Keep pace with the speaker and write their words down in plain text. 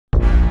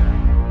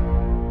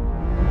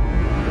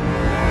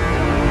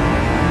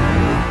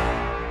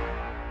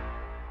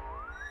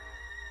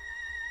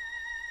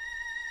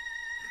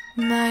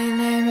My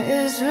name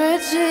is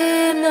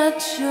Regina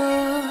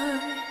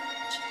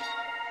George,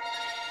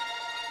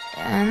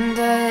 and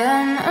I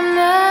am a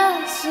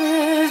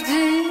massive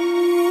deal.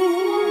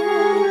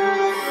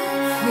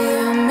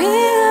 Feel me,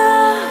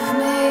 love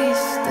me,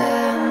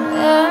 stand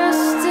and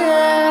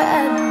stare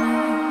at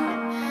me,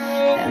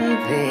 and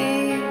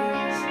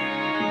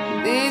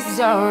these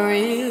are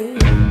real.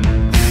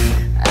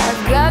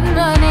 I've got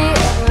money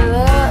and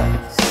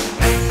looks.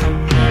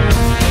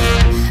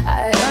 I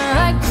am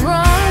like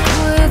drunk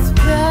with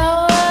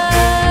power.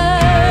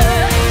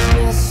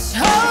 Yes,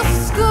 old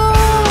school,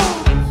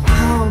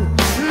 home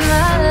to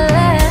my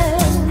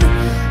land,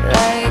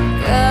 like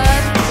a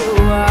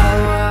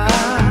chihuahua.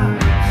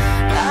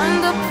 I'm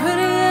the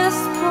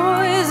prettiest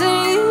poison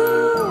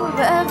you've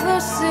ever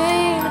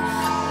seen.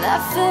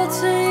 That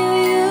filter you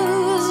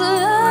use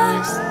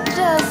looks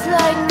just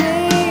like me.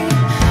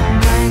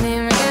 My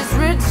name is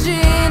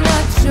Regina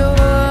George,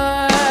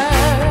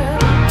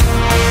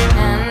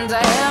 and I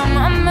am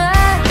a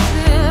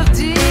massive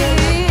deal.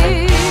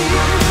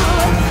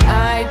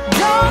 I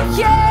don't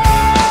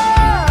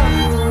care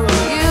who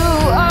you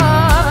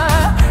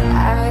are.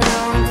 I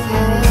don't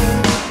care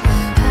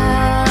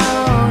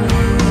how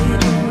you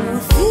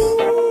feel.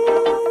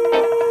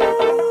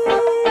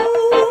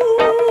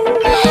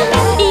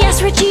 Yes,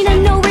 Regina,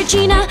 no,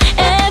 Regina.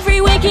 Every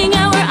waking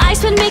hour I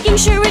spend making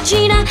sure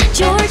Regina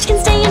George can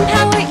stay in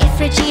power. If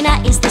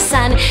Regina is the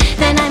sun,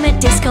 then I'm a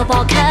disco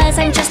ball, cause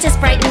I'm just as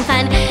bright and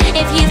fun.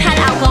 If you've had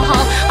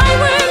alcohol, I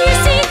learn your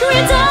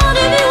secrets out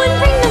of you and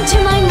bring them to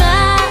my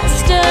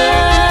master.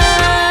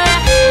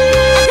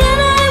 And then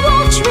I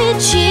watch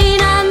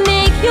Regina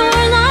make your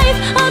life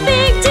a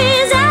big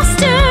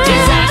disaster.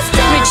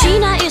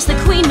 Regina is the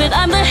queen, but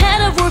I'm the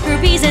head of worker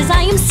bees, as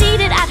I am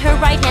seated at her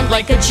right hand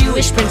like a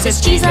Jewish princess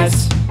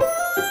Jesus.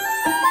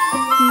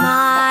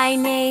 My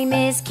name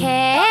is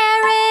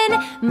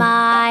Karen,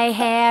 my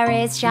hair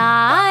is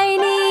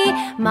shiny,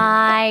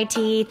 my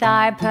teeth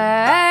are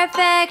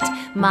perfect,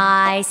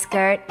 my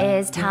skirt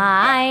is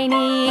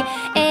tiny.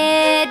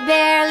 It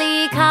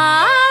barely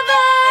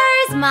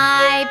covers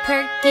my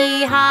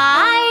perky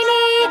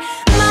hiney.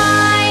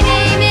 My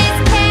name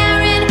is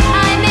Karen,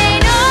 I may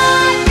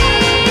not be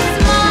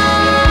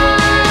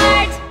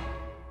smart.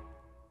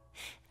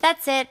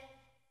 That's it.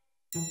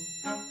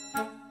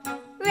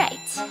 Right.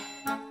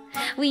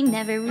 We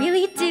never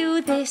really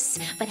do this,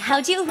 but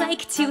how'd you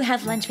like to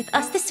have lunch with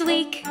us this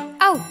week?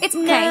 Oh, it's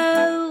okay.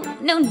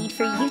 No need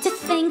for you to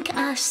thank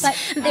us. But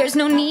there's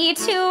no need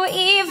to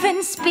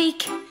even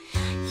speak.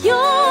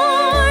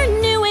 You're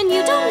new and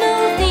you don't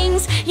know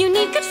things. You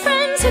need good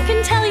friends who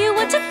can tell you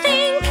what to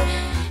think.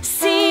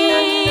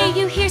 See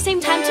you here same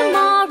time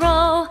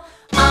tomorrow.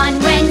 On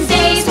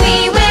Wednesdays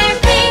we wear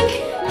pink.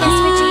 Yes,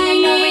 Regina,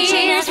 no,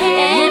 Regina.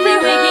 Every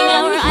waking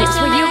hour I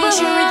still make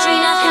sure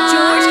Regina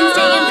George can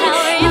stay in power.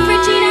 If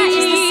Regina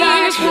is the sun,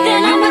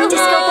 then I'm a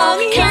disco ball,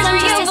 cause I'm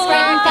just as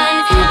bright and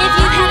fun. If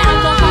you've had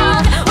alcohol,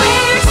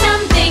 wear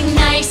something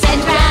nice and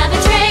grab a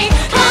tray,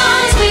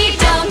 cause we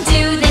don't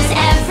do this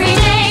every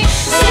day.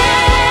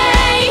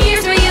 Say,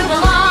 here's where you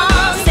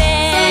belong.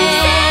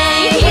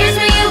 Say, here's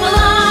where you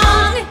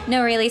belong.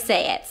 No, really,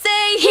 say it.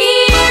 Say,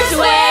 here's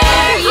where